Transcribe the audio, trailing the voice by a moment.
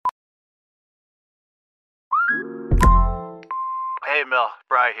Hey, Mel.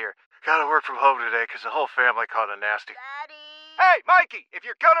 Bri here. Gotta work from home today because the whole family caught a nasty... Daddy! Hey, Mikey! If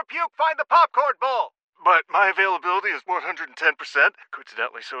you're gonna puke, find the popcorn bowl! But my availability is 110%.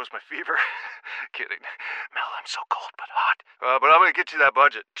 Coincidentally, so is my fever. Kidding. Mel, I'm so cold but hot. But I'm gonna get you that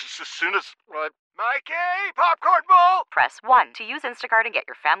budget just as soon as... Mikey! Popcorn bowl! Press 1 to use Instacart and get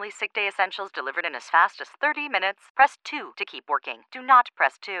your family's sick day essentials delivered in as fast as 30 minutes. Press 2 to keep working. Do not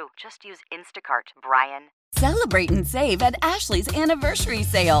press 2. Just use Instacart, Brian. Celebrate and save at Ashley's Anniversary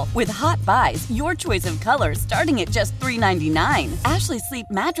Sale. With Hot Buys, your choice of colors starting at just $3.99. Ashley Sleep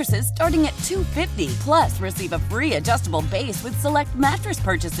mattresses starting at $2.50. Plus, receive a free adjustable base with select mattress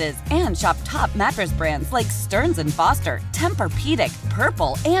purchases. And shop top mattress brands like Stearns & Foster, Tempur-Pedic,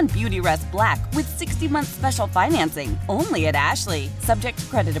 Purple, and Beautyrest Black with 60-month special financing. Only at Ashley. Subject to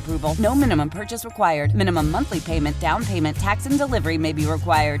credit approval. No minimum purchase required. Minimum monthly payment, down payment, tax, and delivery may be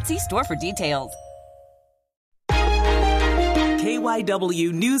required. See store for details.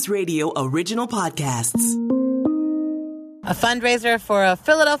 KYW News Radio original podcasts. A fundraiser for a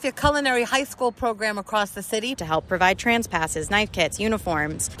Philadelphia Culinary high school program across the city To help provide trans passes, knife kits,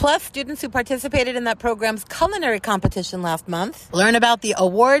 uniforms. plus students who participated in that program's culinary competition last month. Learn about the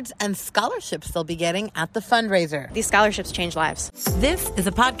awards and scholarships they'll be getting at the fundraiser. These scholarships change lives. This is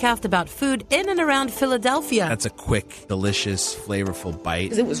a podcast about food in and around Philadelphia. That's a quick, delicious, flavorful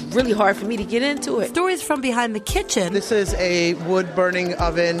bite. It was really hard for me to get into it. Stories from behind the kitchen. This is a wood-burning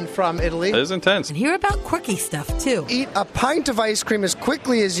oven from Italy. It is intense. And hear about quirky stuff, too. Eat a pint of ice cream as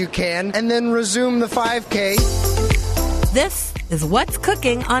quickly as you can, and then resume the 5K. This is What's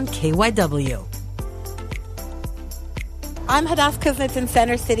Cooking on KYW. I'm Hadas Kuznits in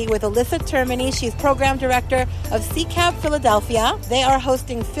Center City with Alyssa Termini. She's program director of CCAP Philadelphia. They are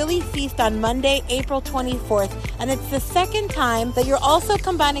hosting Philly Feast on Monday, April 24th. And it's the second time that you're also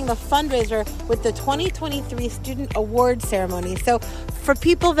combining the fundraiser with the 2023 Student Award Ceremony. So for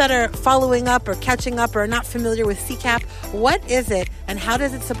people that are following up or catching up or are not familiar with CCAP, what is it and how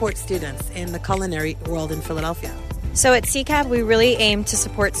does it support students in the culinary world in Philadelphia? So at CCAP, we really aim to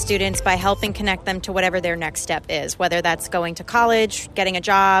support students by helping connect them to whatever their next step is, whether that's going to college, getting a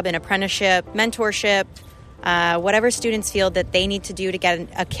job, an apprenticeship, mentorship, whatever students feel that they need to do to get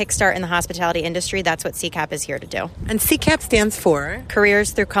a kickstart in the hospitality industry, that's what CCAP is here to do. And CCAP stands for?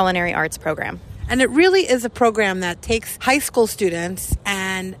 Careers Through Culinary Arts Program. And it really is a program that takes high school students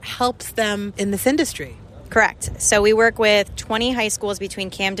and helps them in this industry. Correct. So we work with 20 high schools between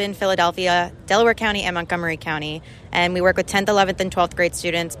Camden, Philadelphia, Delaware County, and Montgomery County. And we work with 10th, 11th, and 12th grade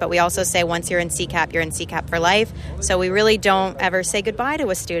students. But we also say once you're in CCAP, you're in CCAP for life. So we really don't ever say goodbye to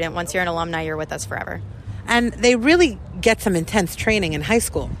a student. Once you're an alumni, you're with us forever. And they really get some intense training in high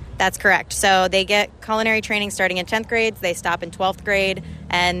school. That's correct. So they get culinary training starting in 10th grade. They stop in 12th grade.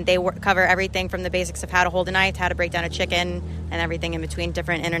 And they cover everything from the basics of how to hold a knife, how to break down a chicken, and everything in between,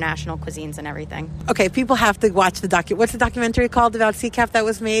 different international cuisines and everything. Okay, people have to watch the what's the documentary called about CCAP that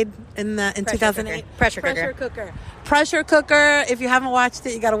was made in 2008? Pressure Cooker. Pressure Cooker. If you haven't watched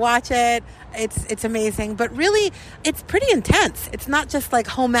it, you got to watch it. It's amazing. But really, it's pretty intense. It's not just like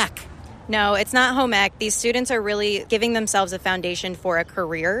home ec. No, it's not home ec. These students are really giving themselves a foundation for a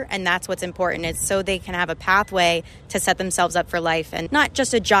career, and that's what's important. It's so they can have a pathway to set themselves up for life, and not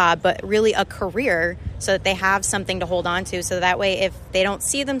just a job, but really a career, so that they have something to hold on to. So that way, if they don't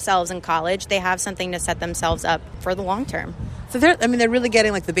see themselves in college, they have something to set themselves up for the long term. So they're really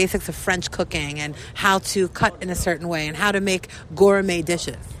getting like the basics of French cooking and how to cut in a certain way and how to make gourmet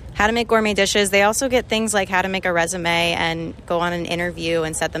dishes. How to make gourmet dishes. They also get things like how to make a resume and go on an interview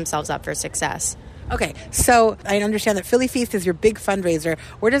and set themselves up for success. Okay, so I understand that Philly Feast is your big fundraiser.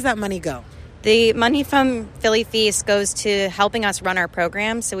 Where does that money go? The money from Philly Feast goes to helping us run our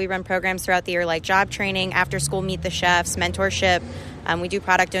programs. So we run programs throughout the year like job training, after school meet the chefs, mentorship. We do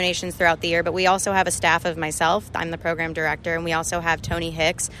product donations throughout the year, but we also have a staff of myself. I'm the program director, and we also have Tony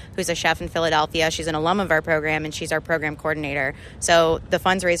Hicks, who's a chef in Philadelphia. She's an alum of our program, and she's our program coordinator. So the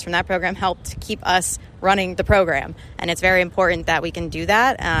funds raised from that program helped keep us running the program, and it's very important that we can do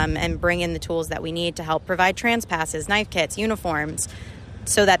that and bring in the tools that we need to help provide trans passes, knife kits, uniforms,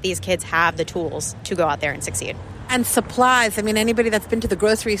 so that these kids have the tools to go out there and succeed. And supplies. I mean, anybody that's been to the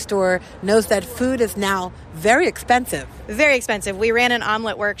grocery store knows that food is now very expensive. Very expensive. We ran an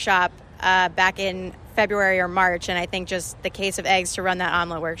omelet workshop back in February or March, and I think just the case of eggs to run that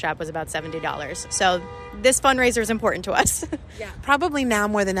omelet workshop was about $70. So this fundraiser is important to us. Yeah, probably now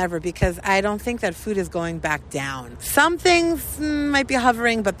more than ever, because I don't think that food is going back down. Some things might be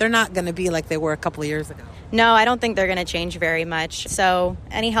hovering, but they're not going to be like they were a couple of years ago. No, I don't think they're going to change very much. So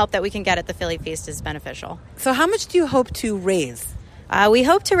any help that we can get at the Philly Feast is beneficial. So how much do you hope to raise? We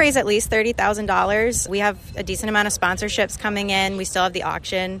hope to raise at least $30,000. We have a decent amount of sponsorships coming in. We still have the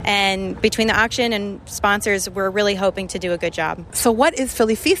auction. And between the auction and sponsors, we're really hoping to do a good job. So what is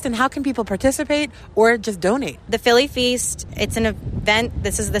Philly Feast and how can people participate or just donate? The Philly Feast, it's an event.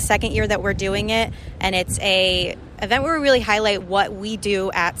 This is the second year that we're doing it. And it's a event where we really highlight what we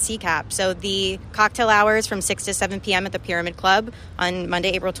do at CCAP. So the cocktail hours from 6 to 7 p.m. at the Pyramid Club on Monday,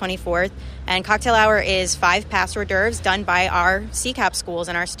 April 24th. And cocktail hour is 5 past hors d'oeuvres done by our CCAP schools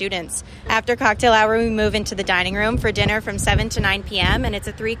and our students. After cocktail hour, we move into the dining room for dinner from 7 to 9 p.m. And it's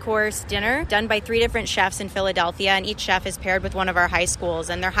a 3-course dinner done by 3 different chefs in Philadelphia. And each chef is paired with one of our high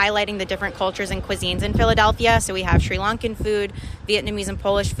schools. And they're highlighting the different cultures and cuisines in Philadelphia. So we have Sri Lankan food, Vietnamese and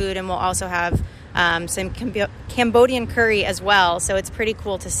Polish food, and we'll also have some Cambodian curry as well. So it's pretty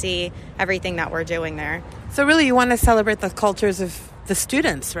cool to see everything that we're doing there. So really you want to celebrate the cultures of the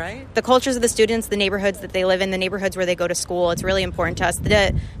students, right? The cultures of the students, the neighborhoods that they live in, the neighborhoods where they go to school. It's really important to us.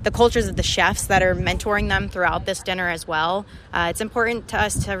 The cultures of the chefs that are mentoring them throughout this dinner as well. It's important to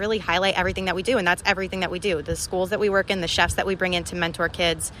us to really highlight everything that we do, and that's everything that we do. The schools that we work in, the chefs that we bring in to mentor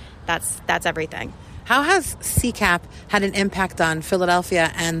kids, that's everything. How has CCAP had an impact on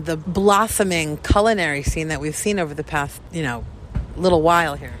Philadelphia and the blossoming culinary scene that we've seen over the past, little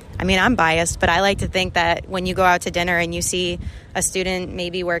while here? I mean, I'm biased, but I like to think that when you go out to dinner and you see a student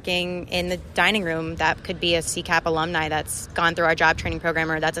maybe working in the dining room, that could be a CCAP alumni that's gone through our job training program,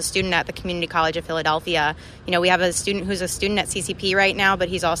 or that's a student at the Community College of Philadelphia. We have a student who's a student at CCP right now, but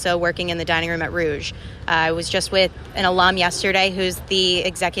he's also working in the dining room at Rouge. I was just with an alum yesterday who's the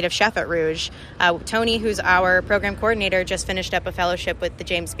executive chef at Rouge. Tony, who's our program coordinator, just finished up a fellowship with the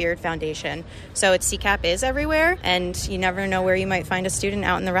James Beard Foundation. So CCAP is everywhere, and you never know where you might find a student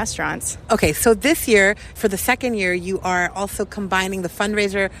out in the restaurants. Okay, so this year, for the second year, you are also combining the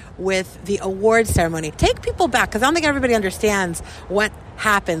fundraiser with the award ceremony. Take people back, because I don't think everybody understands what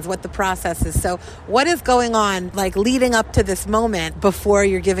happens, what the process is. So what is going on, leading up to this moment before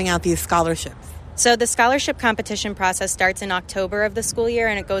you're giving out these scholarships? So the scholarship competition process starts in October of the school year,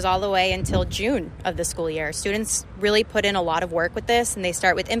 and it goes all the way until June of the school year. Students really put in a lot of work with this, and they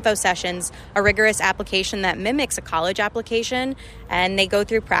start with info sessions, a rigorous application that mimics a college application, and they go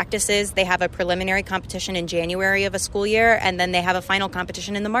through practices. They have a preliminary competition in January of a school year, and then they have a final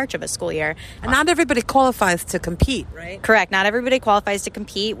competition in the March of a school year. And not everybody qualifies to compete, right? Correct. Not everybody qualifies to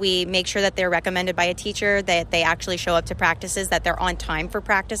compete. We make sure that they're recommended by a teacher, that they actually show up to practices, that they're on time for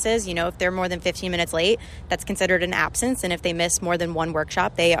practices. If they're more than 15 minutes late, that's considered an absence. And if they miss more than one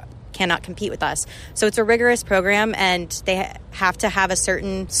workshop, they cannot compete with us. So it's a rigorous program, and they have to have a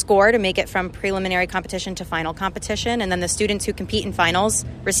certain score to make it from preliminary competition to final competition. And then the students who compete in finals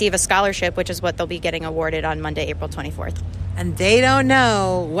receive a scholarship, which is what they'll be getting awarded on Monday, April 24th. And they don't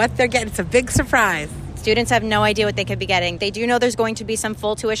know what they're getting. It's a big surprise. Students have no idea what they could be getting. They do know there's going to be some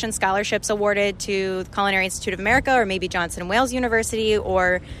full tuition scholarships awarded to the Culinary Institute of America, or maybe Johnson & Wales University,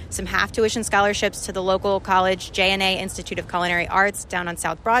 or some half tuition scholarships to the local college, J&A Institute of Culinary Arts, down on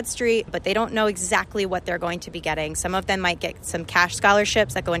South Broad Street. But they don't know exactly what they're going to be getting. Some of them might get some cash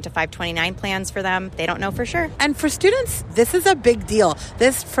scholarships that go into 529 plans for them. They don't know for sure. And for students, this is a big deal.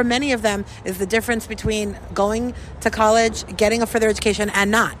 This, for many of them, is the difference between going to college, getting a further education,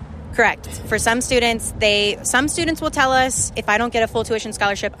 and not. Correct. For some students will tell us, if I don't get a full tuition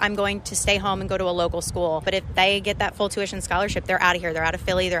scholarship, I'm going to stay home and go to a local school. But if they get that full tuition scholarship, they're out of here. They're out of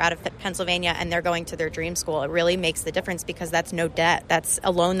Philly, they're out of Pennsylvania, and they're going to their dream school. It really makes the difference, because that's no debt. That's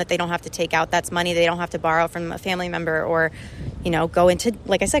a loan that they don't have to take out. That's money they don't have to borrow from a family member, or, go into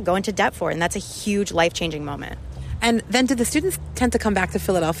debt for. And that's a huge life-changing moment. And then do the students tend to come back to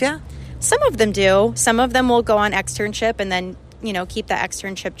Philadelphia? Some of them do. Some of them will go on externship and then keep that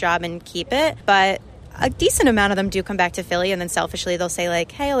externship job and keep it. But a decent amount of them do come back to Philly, and then selfishly they'll say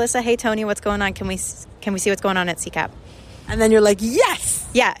hey, Alyssa, hey, Tony, what's going on? Can we see what's going on at CCAP? And then you're like, yes!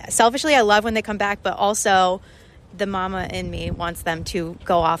 Yeah, selfishly I love when they come back, but also the mama in me wants them to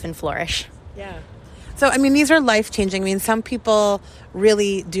go off and flourish. Yeah. So, these are life-changing. Some people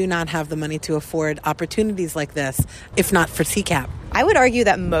really do not have the money to afford opportunities like this, if not for CCAP. I would argue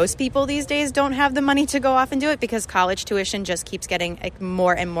that most people these days don't have the money to go off and do it, because college tuition just keeps getting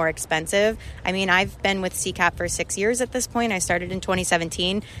more and more expensive. I've been with CCAP for 6 years at this point. I started in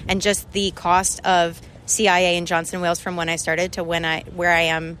 2017, and just the cost of CIA and Johnson & Wales from when I started to where I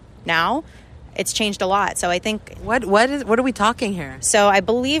am now, it's changed a lot. So I think... What are we talking here? So I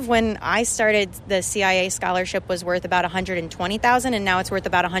believe when I started, the CIA scholarship was worth about $120,000, and now it's worth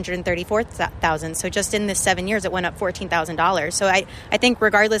about $134,000. So just in this 7 years, it went up $14,000. So I think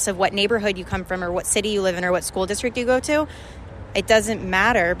regardless of what neighborhood you come from, or what city you live in, or what school district you go to, it doesn't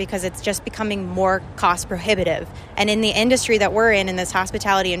matter because it's just becoming more cost prohibitive. And in the industry that we're in this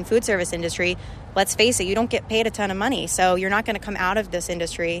hospitality and food service industry, let's face it, you don't get paid a ton of money. So you're not going to come out of this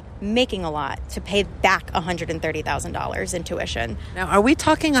industry making a lot to pay back $130,000 in tuition. Now, are we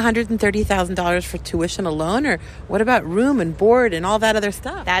talking $130,000 for tuition alone, or what about room and board and all that other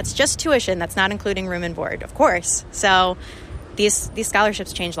stuff? That's just tuition. That's not including room and board, of course. So these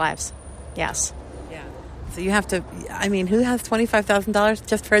scholarships change lives. Yes. Yeah. So you have to, I mean, who has $25,000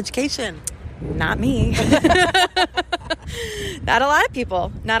 just for education? Not me. Not a lot of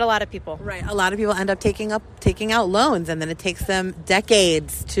people. Right. A lot of people end up taking out loans, and then it takes them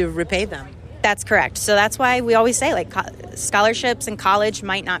decades to repay them. That's correct. So that's why we always say, like, scholarships in college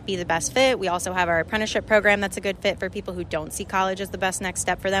might not be the best fit. We also have our apprenticeship program that's a good fit for people who don't see college as the best next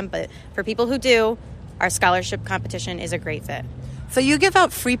step for them. But for people who do, our scholarship competition is a great fit. So you give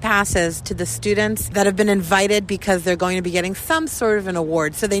out free passes to the students that have been invited because they're going to be getting some sort of an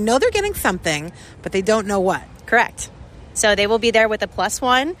award. So they know they're getting something, but they don't know what. Correct. So they will be there with a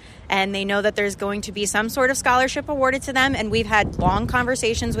 +1, and they know that there's going to be some sort of scholarship awarded to them. And we've had long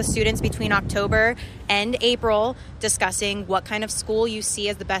conversations with students between October and April discussing what kind of school you see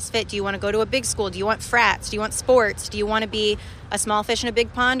as the best fit. Do you want to go to a big school? Do you want frats? Do you want sports? Do you want to be a small fish in a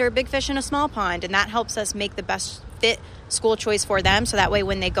big pond or a big fish in a small pond? And that helps us make the best fit school choice for them. So that way,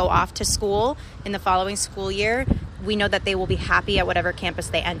 when they go off to school in the following school year, we know that they will be happy at whatever campus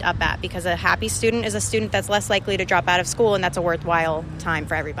they end up at, because a happy student is a student that's less likely to drop out of school, and that's a worthwhile time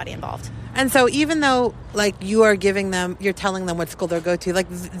for everybody involved. And so even though, like, you're telling them what school they'll go to, like,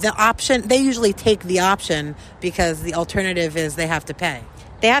 the option, they usually take the option because the alternative is they have to pay.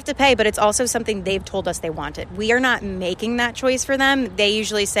 They have to pay, but it's also something they've told us they wanted. We are not making that choice for them. They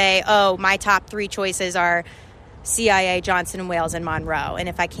usually say, oh, my top 3 choices are CIA, Johnson & Wales, and Monroe. And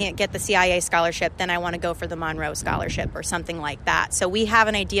if I can't get the CIA scholarship, then I want to go for the Monroe scholarship or something like that. So we have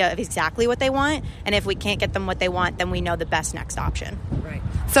an idea of exactly what they want. And if we can't get them what they want, then we know the best next option. Right.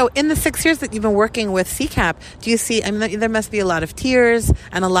 So in the 6 years that you've been working with CCAP, do you see, I mean, there must be a lot of tears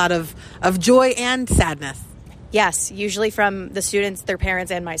and a lot of joy and sadness. Yes, usually from the students, their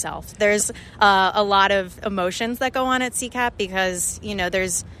parents, and myself. There's a lot of emotions that go on at CCAP because,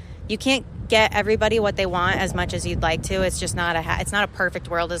 you can't get everybody what they want as much as you'd like to. It's just not it's not a perfect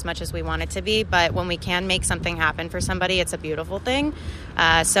world as much as we want it to be. But when we can make something happen for somebody, it's a beautiful thing.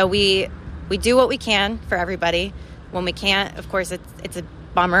 So we do what we can for everybody. When we can't, of course, it's a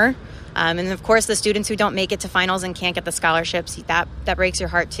bummer. And of course, the students who don't make it to finals and can't get the scholarships, that breaks your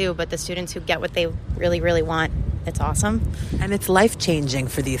heart too. But the students who get what they really, really want, it's awesome. And it's life-changing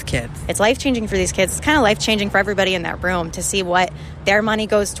for these kids. It's life-changing for these kids. It's kind of life-changing for everybody in that room to see what their money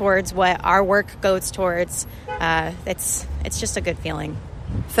goes towards, what our work goes towards. It's just a good feeling.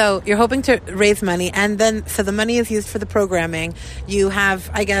 So you're hoping to raise money, and then so the money is used for the programming. You have,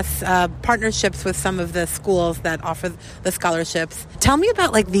 I guess, partnerships with some of the schools that offer the scholarships. Tell me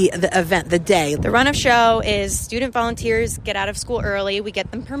about like the event, the day. The run of show is student volunteers get out of school early. We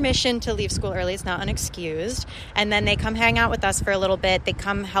get them permission to leave school early. It's not unexcused. And then they come hang out with us for a little bit. They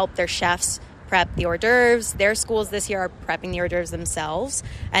come help their chefs prep the hors d'oeuvres. Their schools this year are prepping the hors d'oeuvres themselves.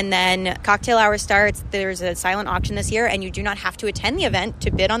 And then cocktail hour starts. There's a silent auction this year, and you do not have to attend the event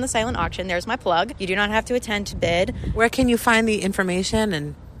to bid on the silent auction. There's my plug. You do not have to attend to bid. Where can you find the information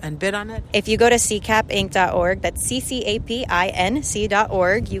and bid on it? If you go to ccapinc.org, that's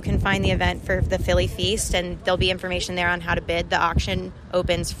ccapinc.org, you can find the event for the Philly Feast, and there'll be information there on how to bid. The auction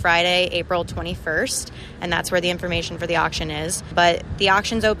opens Friday, April 21st, and that's where the information for the auction is. But the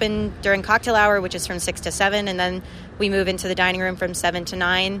auction's open during cocktail hour, which is from 6 to 7, and then we move into the dining room from 7 to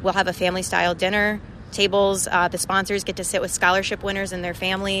 9. We'll have a family-style dinner. Tables, the sponsors get to sit with scholarship winners and their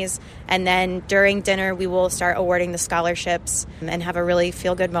families, and then during dinner we will start awarding the scholarships and have a really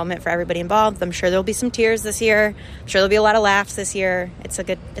feel-good moment for everybody involved. I'm sure there'll be some tears this year. I'm sure there'll be a lot of laughs this year. It's a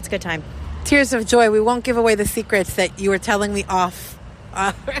good time. Tears of joy. We won't give away the secrets that you were telling me off.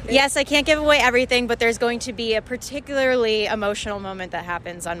 Yes, I can't give away everything, but there's going to be a particularly emotional moment that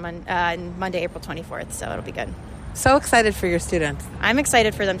happens on Monday, April 24th, so it'll be good. So excited for your students. I'm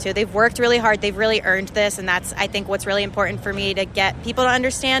excited for them too. They've worked really hard. They've really earned this, and that's, I think, what's really important for me to get people to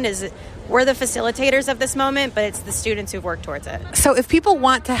understand is we're the facilitators of this moment, but it's the students who've worked towards it. So if people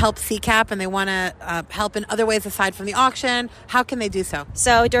want to help CCAP and they want to help in other ways aside from the auction, how can they do so?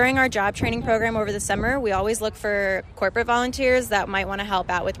 So during our job training program over the summer, we always look for corporate volunteers that might want to help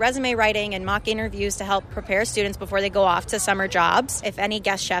out with resume writing and mock interviews to help prepare students before they go off to summer jobs. If any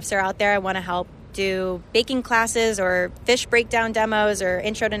guest chefs are out there, I want to help do baking classes or fish breakdown demos or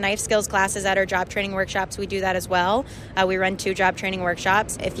intro to knife skills classes at our job training workshops, we do that as well. We run 2 job training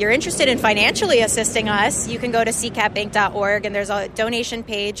workshops. If you're interested in financially assisting us, you can go to ccapinc.org, and there's a donation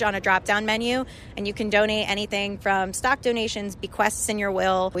page on a drop-down menu, and you can donate anything from stock donations, bequests in your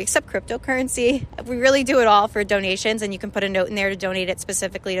will. We accept cryptocurrency. We really do it all for donations, and you can put a note in there to donate it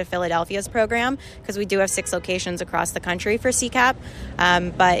specifically to Philadelphia's program, because we do have 6 locations across the country for CCAP.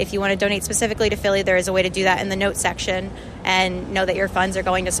 But if you want to donate specifically to Philly, there is a way to do that in the note section, and know that your funds are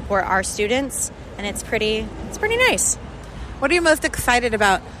going to support our students, and it's pretty nice. What are you most excited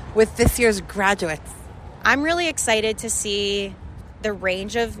about with this year's graduates? I'm really excited to see the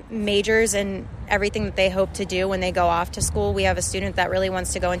range of majors and everything that they hope to do when they go off to school. We have a student that really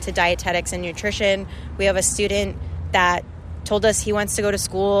wants to go into dietetics and nutrition. We have a student that told us he wants to go to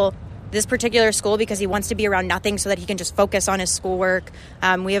school, this particular school, because he wants to be around nothing so that he can just focus on his schoolwork.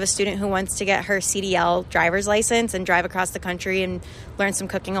 We have a student who wants to get her CDL driver's license and drive across the country and learn some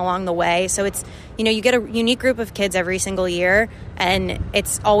cooking along the way. So it's, you get a unique group of kids every single year, and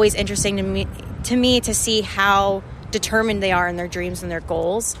it's always interesting to me to see how determined they are in their dreams and their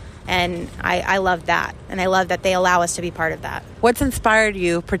goals. And I love that. And I love that they allow us to be part of that. What's inspired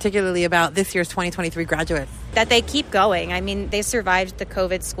you particularly about this year's 2023 graduates? That they keep going. I mean, they survived the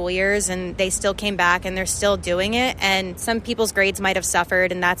COVID school years, and they still came back, and they're still doing it. And some people's grades might have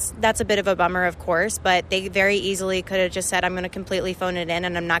suffered, and that's a bit of a bummer, of course. But they very easily could have just said, I'm going to completely phone it in,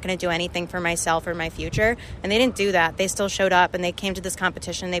 and I'm not going to do anything for myself or my future. And they didn't do that. They still showed up, and they came to this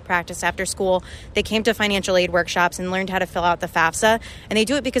competition. They practiced after school. They came to financial aid workshops and learned how to fill out the FAFSA. And they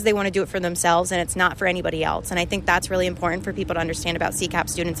do it because they want to do it for themselves, and it's not for anybody else. And I think that's really important for people to understand about CCAP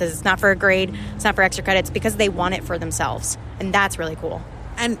students, is it's not for a grade, it's not for extra credits, because they want it for themselves. And that's really cool.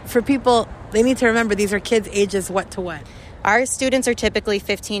 And for people, they need to remember these are kids ages what to what? Our students are typically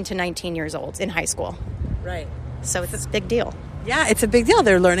 15 to 19 years old in high school. Right. So it's a big deal. Yeah, it's a big deal.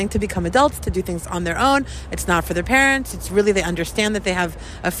 They're learning to become adults, to do things on their own. It's not for their parents. It's really, they understand that they have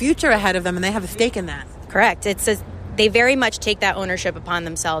a future ahead of them, and they have a stake in that. Correct. They very much take that ownership upon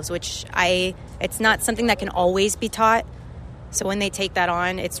themselves, which it's not something that can always be taught. So when they take that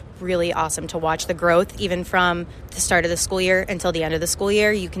on, it's really awesome to watch the growth, even from the start of the school year until the end of the school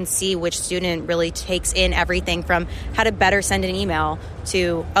year. You can see which student really takes in everything from how to better send an email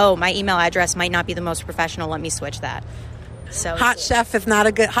to, my email address might not be the most professional, let me switch that. So hot chef at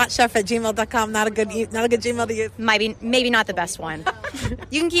gmail.com, not a good Gmail to use. Maybe not the best one.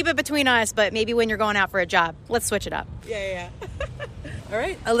 You can keep it between us, but maybe when you're going out for a job, let's switch it up. Yeah. All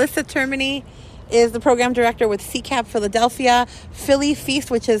right. Alyssa Termini is the program director with CCAP Philadelphia. Philly Feast,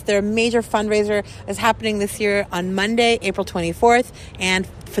 which is their major fundraiser, is happening this year on Monday, April 24th. And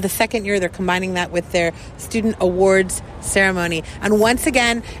for the second year, they're combining that with their student awards ceremony. And once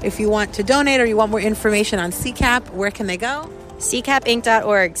again, if you want to donate or you want more information on CCAP, where can they go?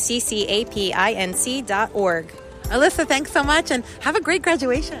 ccapinc.org, ccapinc.org. Alyssa, thanks so much, and have a great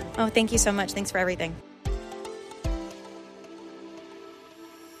graduation. Oh, thank you so much. Thanks for everything.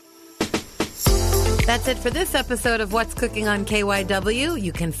 That's it for this episode of What's Cooking on KYW.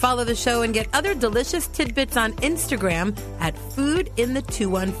 You can follow the show and get other delicious tidbits on Instagram at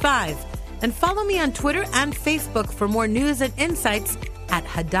foodinthe215. And follow me on Twitter and Facebook for more news and insights at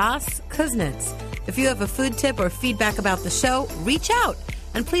Hadas Kuznits. If you have a food tip or feedback about the show, reach out.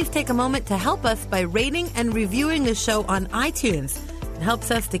 And please take a moment to help us by rating and reviewing the show on iTunes. It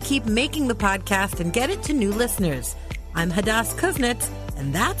helps us to keep making the podcast and get it to new listeners. I'm Hadas Kuznits,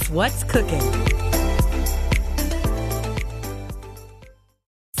 and that's What's Cooking.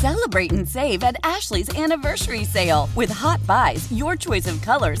 Celebrate and save at Ashley's Anniversary Sale. With Hot Buys, your choice of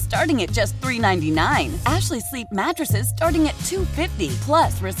colors starting at just $3.99. Ashley Sleep mattresses starting at $2.50.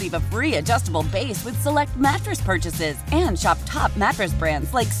 Plus, receive a free adjustable base with select mattress purchases. And shop top mattress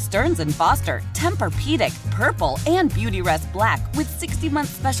brands like Stearns & Foster, Tempur-Pedic, Purple, and Beautyrest Black with 60-month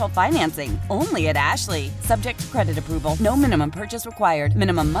special financing. Only at Ashley. Subject to credit approval. No minimum purchase required.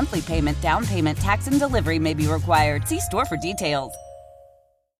 Minimum monthly payment, down payment, tax, and delivery may be required. See store for details.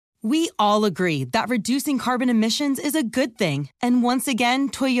 We all agree that reducing carbon emissions is a good thing. And once again,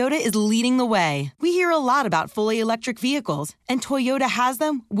 Toyota is leading the way. We hear a lot about fully electric vehicles, and Toyota has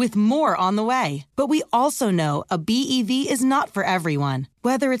them with more on the way. But we also know a BEV is not for everyone.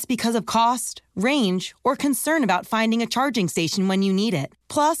 Whether it's because of cost, range, or concern about finding a charging station when you need it.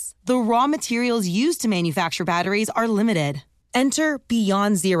 Plus, the raw materials used to manufacture batteries are limited. Enter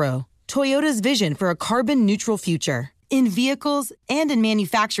Beyond Zero, Toyota's vision for a carbon-neutral future. In vehicles and in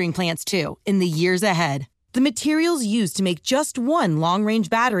manufacturing plants, too, in the years ahead. The materials used to make just one long-range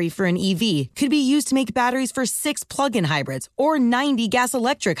battery for an EV could be used to make batteries for 6 plug-in hybrids or 90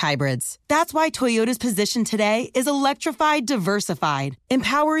 gas-electric hybrids. That's why Toyota's position today is electrified, diversified,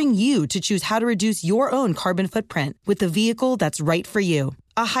 empowering you to choose how to reduce your own carbon footprint with the vehicle that's right for you.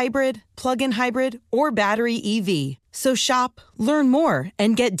 A hybrid, plug-in hybrid, or battery EV. So shop, learn more,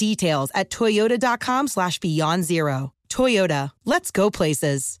 and get details at toyota.com/beyond0. Toyota, let's go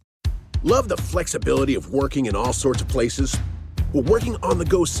places. Love the flexibility of working in all sorts of places? Well, working on the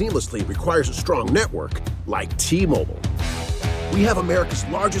go seamlessly requires a strong network like T-Mobile. We have America's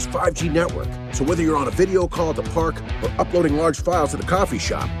largest 5G network, so whether you're on a video call at the park or uploading large files at the coffee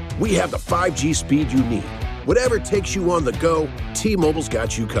shop, we have the 5G speed you need. Whatever takes you on the go, T-Mobile's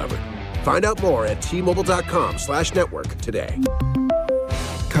got you covered. Find out more at T-Mobile.com/network today.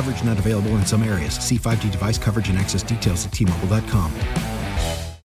 Coverage not available in some areas. See 5G device coverage and access details at T-Mobile.com.